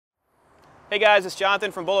Hey guys, it's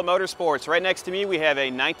Jonathan from Bullet Motorsports. Right next to me we have a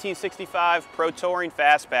 1965 Pro Touring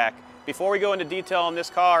Fastback. Before we go into detail on this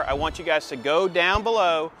car, I want you guys to go down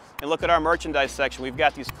below and look at our merchandise section. We've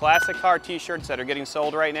got these classic car t-shirts that are getting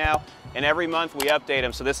sold right now, and every month we update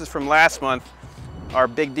them. So this is from last month, our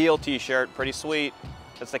big deal t-shirt, pretty sweet.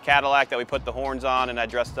 That's the Cadillac that we put the horns on and I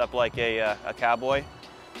dressed up like a cowboy.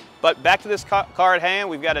 But back to this car at hand,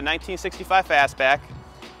 we've got a 1965 Fastback.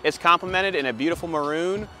 It's complemented in a beautiful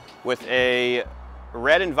maroon with a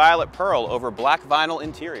red and violet pearl over black vinyl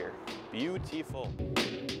interior. Beautiful.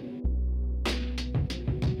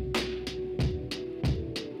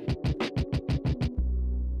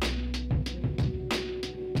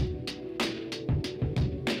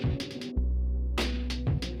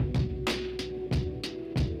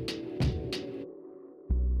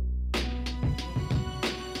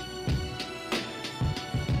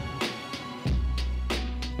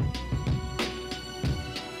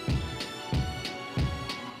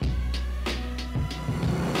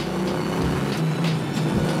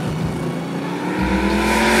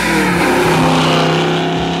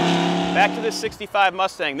 Back to this 65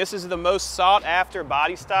 Mustang. This is the most sought after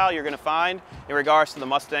body style you're going to find in regards to the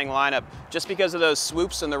Mustang lineup, just because of those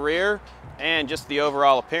swoops in the rear and just the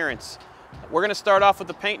overall appearance. We're going to start off with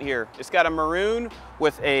the paint here. It's got a maroon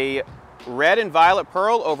with a red and violet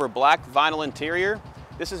pearl over black vinyl interior.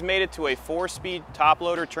 This has made it to a 4-speed top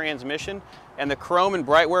loader transmission, and the chrome and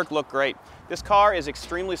bright work look great. This car is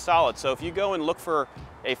extremely solid, so if you go and look for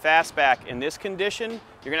a Fastback in this condition,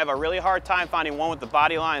 you're gonna have a really hard time finding one with the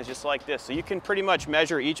body lines just like this. So you can pretty much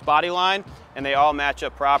measure each body line and they all match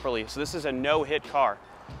up properly. So this is a no-hit car.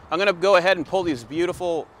 I'm gonna go ahead and pull these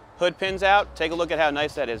beautiful hood pins out. Take a look at how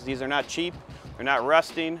nice that is. These are not cheap, they're not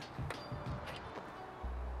rusting.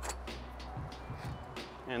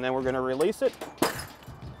 And then we're gonna release it,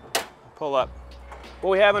 pull up.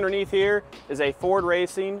 What we have underneath here is a Ford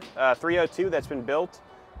Racing 302 that's been built.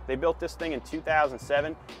 They built this thing in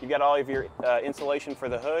 2007. You've got all of your insulation for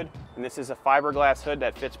the hood, and this is a fiberglass hood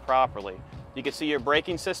that fits properly. You can see your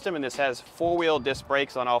braking system, and this has 4-wheel disc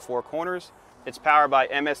brakes on all 4 corners. It's powered by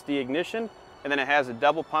MSD ignition, and then it has a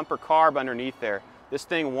double pumper carb underneath there. This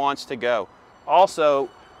thing wants to go. Also,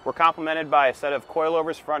 we're complemented by a set of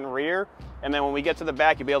coilovers front and rear, and then when we get to the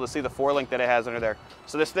back, you'll be able to see the 4-link that it has under there.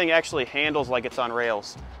 So this thing actually handles like it's on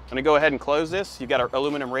rails. I'm gonna go ahead and close this. You've got an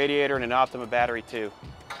aluminum radiator and an Optima battery too.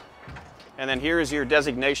 And then here is your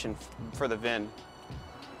designation for the VIN.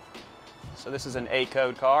 So this is an A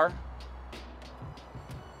code car.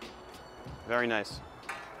 Very nice.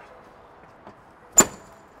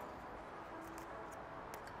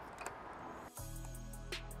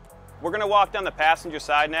 We're gonna walk down the passenger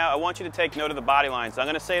side now. I want you to take note of the body lines. I'm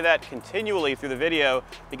gonna say that continually through the video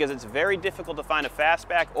because it's very difficult to find a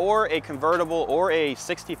Fastback or a convertible or a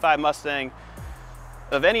 65 Mustang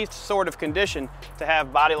of any sort of condition to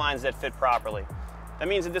have body lines that fit properly. That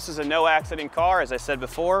means that this is a no accident car, as I said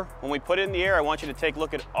before. When we put it in the air, I want you to take a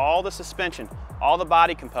look at all the suspension, all the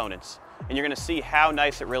body components, and you're gonna see how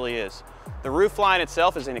nice it really is. The roof line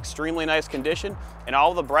itself is in extremely nice condition, and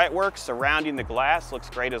all the bright work surrounding the glass looks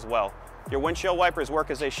great as well. Your windshield wipers work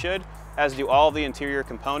as they should, as do all the interior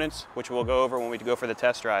components, which we'll go over when we go for the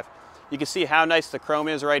test drive. You can see how nice the chrome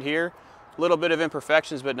is right here. A little bit of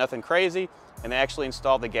imperfections, but nothing crazy, and they actually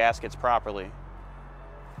installed the gaskets properly.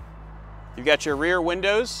 You've got your rear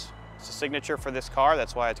windows. It's a signature for this car,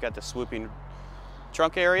 that's why it's got the swooping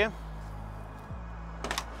trunk area.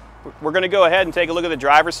 We're gonna go ahead and take a look at the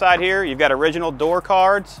driver's side here. You've got original door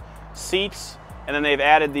cards, seats, and then they've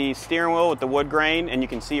added the steering wheel with the wood grain, and you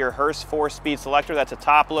can see your Hurst 4-speed selector. That's a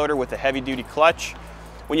top loader with a heavy-duty clutch.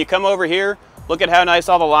 When you come over here, look at how nice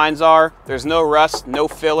all the lines are. There's no rust, no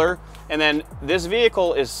filler. And then this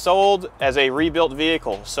vehicle is sold as a rebuilt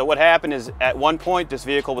vehicle. So what happened is at one point this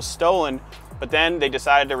vehicle was stolen, but then they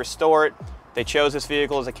decided to restore it. They chose this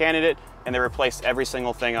vehicle as a candidate and they replaced every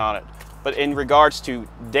single thing on it. But in regards to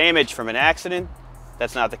damage from an accident,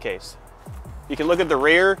 that's not the case. You can look at the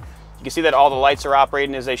rear. You can see that all the lights are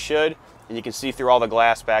operating as they should, and you can see through all the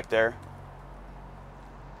glass back there.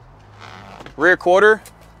 Rear quarter,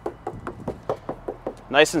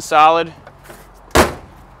 nice and solid.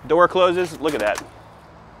 Door closes, look at that.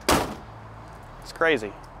 It's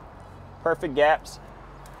crazy. Perfect gaps.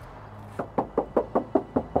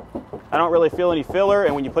 I don't really feel any filler,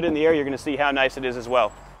 and when you put it in the air, you're gonna see how nice it is as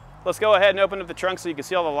well. Let's go ahead and open up the trunk so you can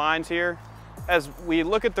see all the lines here. As we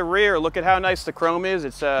look at the rear, look at how nice the chrome is.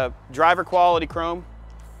 It's a driver quality chrome.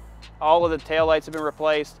 All of the taillights have been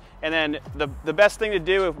replaced. And then the best thing to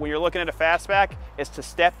do when you're looking at a Fastback is to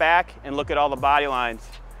step back and look at all the body lines.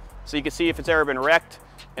 So you can see if it's ever been wrecked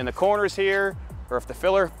in the corners here, or if the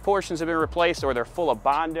filler portions have been replaced or they're full of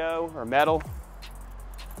Bondo or metal.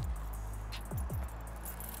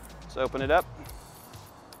 Let's open it up.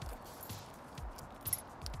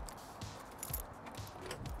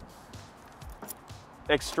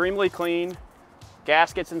 Extremely clean.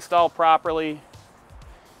 Gaskets installed properly.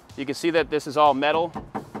 You can see that this is all metal,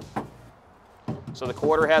 so the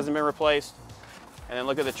quarter hasn't been replaced. And then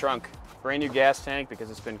look at the trunk. Brand new gas tank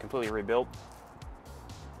because it's been completely rebuilt.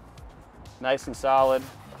 Nice and solid.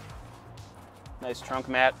 Nice trunk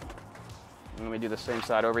mat. And let me do the same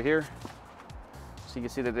side over here. So you can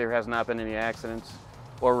see that there has not been any accidents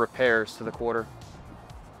or repairs to the quarter.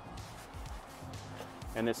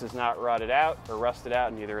 And this is not rotted out or rusted out,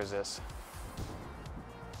 and neither is this.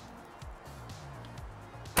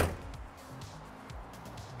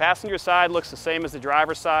 Passenger side looks the same as the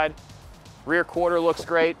driver's side. Rear quarter looks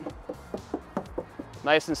great.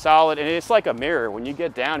 Nice and solid, and it's like a mirror. When you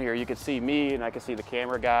get down here, you can see me and I can see the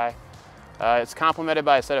camera guy. It's complemented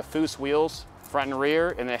by a set of Foose wheels, front and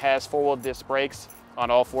rear, and it has four-wheel disc brakes on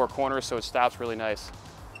all four corners, so it stops really nice.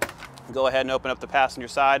 Go ahead and open up the passenger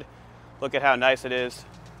side. Look at how nice it is.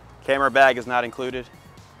 Camera bag is not included.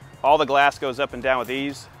 All the glass goes up and down with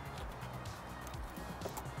ease.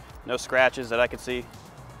 No scratches that I could see.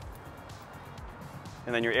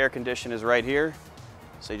 And then your air condition is right here.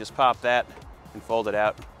 So you just pop that and fold it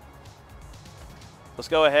out. Let's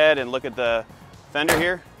go ahead and look at the fender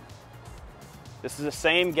here. This is the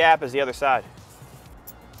same gap as the other side.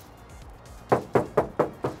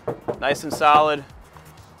 Nice and solid.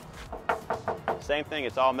 Same thing,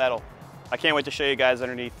 it's all metal. I can't wait to show you guys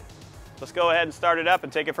underneath. Let's go ahead and start it up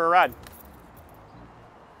and take it for a ride.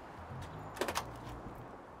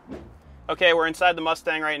 Okay, we're inside the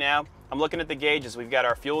Mustang right now. I'm looking at the gauges. We've got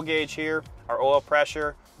our fuel gauge here, our oil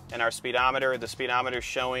pressure, and our speedometer. The speedometer is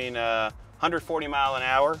showing 140 mile an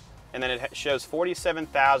hour, and then it shows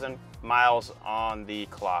 47,000 miles on the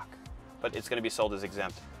clock, but it's going to be sold as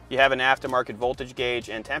exempt. You have an aftermarket voltage gauge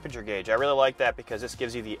and temperature gauge. I really like that because this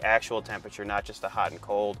gives you the actual temperature, not just a hot and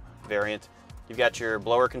cold variant. You've got your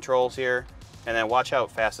blower controls here, and then watch how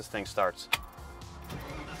fast this thing starts.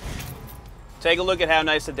 Take a look at how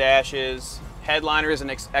nice the dash is. Headliner is in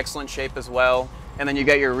excellent shape as well. And then you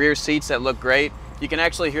got your rear seats that look great. You can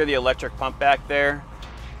actually hear the electric pump back there.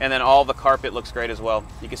 And then all the carpet looks great as well.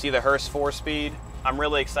 You can see the Hearst 4-speed. I'm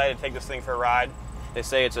really excited to take this thing for a ride. They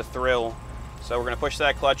say it's a thrill. So we're gonna push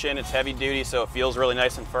that clutch in. It's heavy duty, so it feels really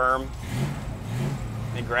nice and firm.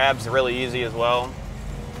 It grabs really easy as well.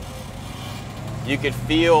 You could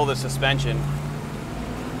feel the suspension.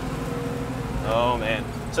 Oh man.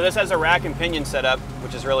 So this has a rack and pinion setup,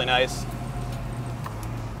 which is really nice.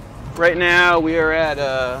 Right now we are at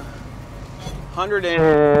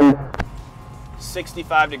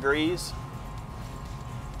 165 degrees.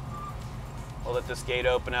 We'll let this gate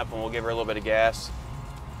open up and we'll give her a little bit of gas.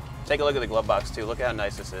 Take a look at the glove box too. Look how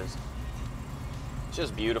nice this is. It's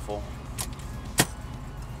just beautiful.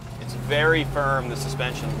 It's very firm, the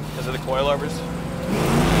suspension, because of the coilovers.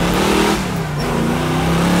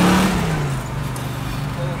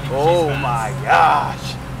 Oh my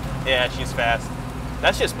gosh. Yeah, she's fast.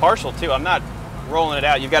 That's just partial too. I'm not rolling it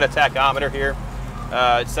out. You've got a tachometer here.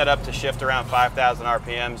 It's set up to shift around 5,000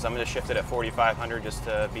 RPMs. I'm going to shift it at 4,500 just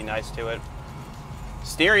to be nice to it.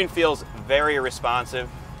 Steering feels very responsive.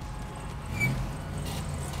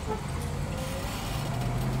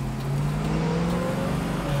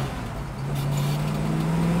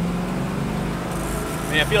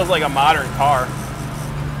 I mean, it feels like a modern car.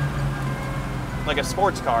 Like a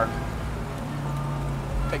sports car.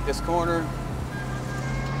 Take this corner.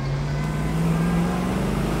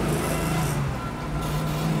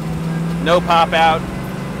 No pop out.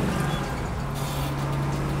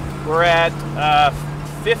 We're at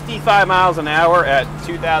 55 miles an hour at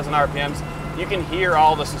 2,000 RPMs. You can hear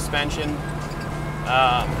all the suspension,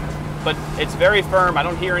 but it's very firm. I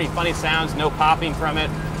don't hear any funny sounds, no popping from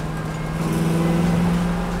it.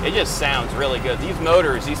 It just sounds really good. These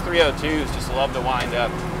motors, these 302s, just love to wind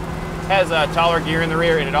up. It has a taller gear in the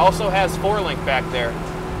rear, and it also has 4-link back there.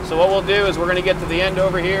 So what we'll do is we're gonna get to the end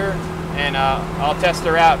over here, and I'll test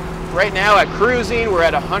her out. Right now at cruising, we're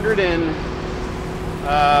at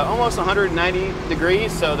almost 190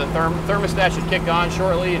 degrees, so the thermostat should kick on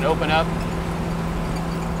shortly and open up.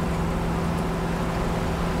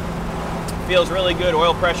 Feels really good,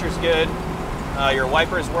 oil pressure's good. Your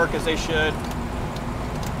wipers work as they should.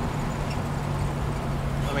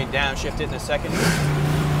 Let me downshift it in a second.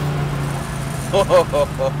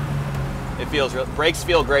 It feels real. Brakes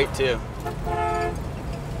feel great too.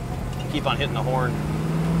 Keep on hitting the horn.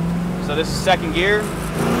 So this is second gear.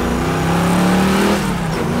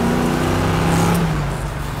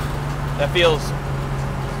 That feels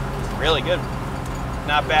really good.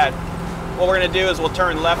 Not bad. What we're gonna do is we'll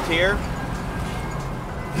turn left here.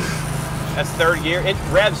 That's third gear. It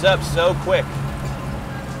revs up so quick.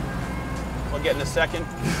 We'll get in a second.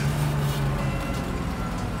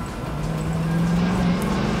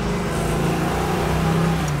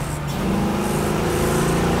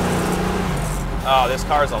 Oh, this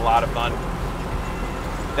car is a lot of fun.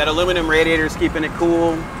 That aluminum radiator is keeping it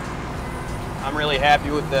cool. I'm really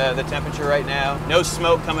happy with the temperature right now. No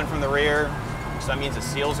smoke coming from the rear, so that means the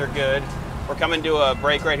seals are good. We're coming to a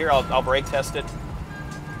brake right here. I'll brake test it.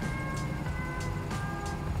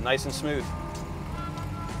 Nice and smooth.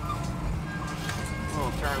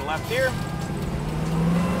 We'll turn left here.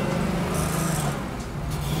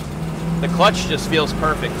 The clutch just feels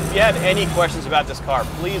perfect. If you have any questions about this car,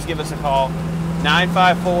 please give us a call.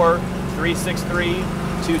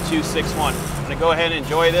 954-363-2261. I'm gonna go ahead and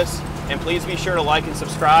enjoy this, and please be sure to like and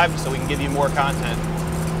subscribe so we can give you more content.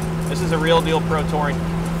 This is a real deal pro touring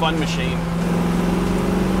fun machine.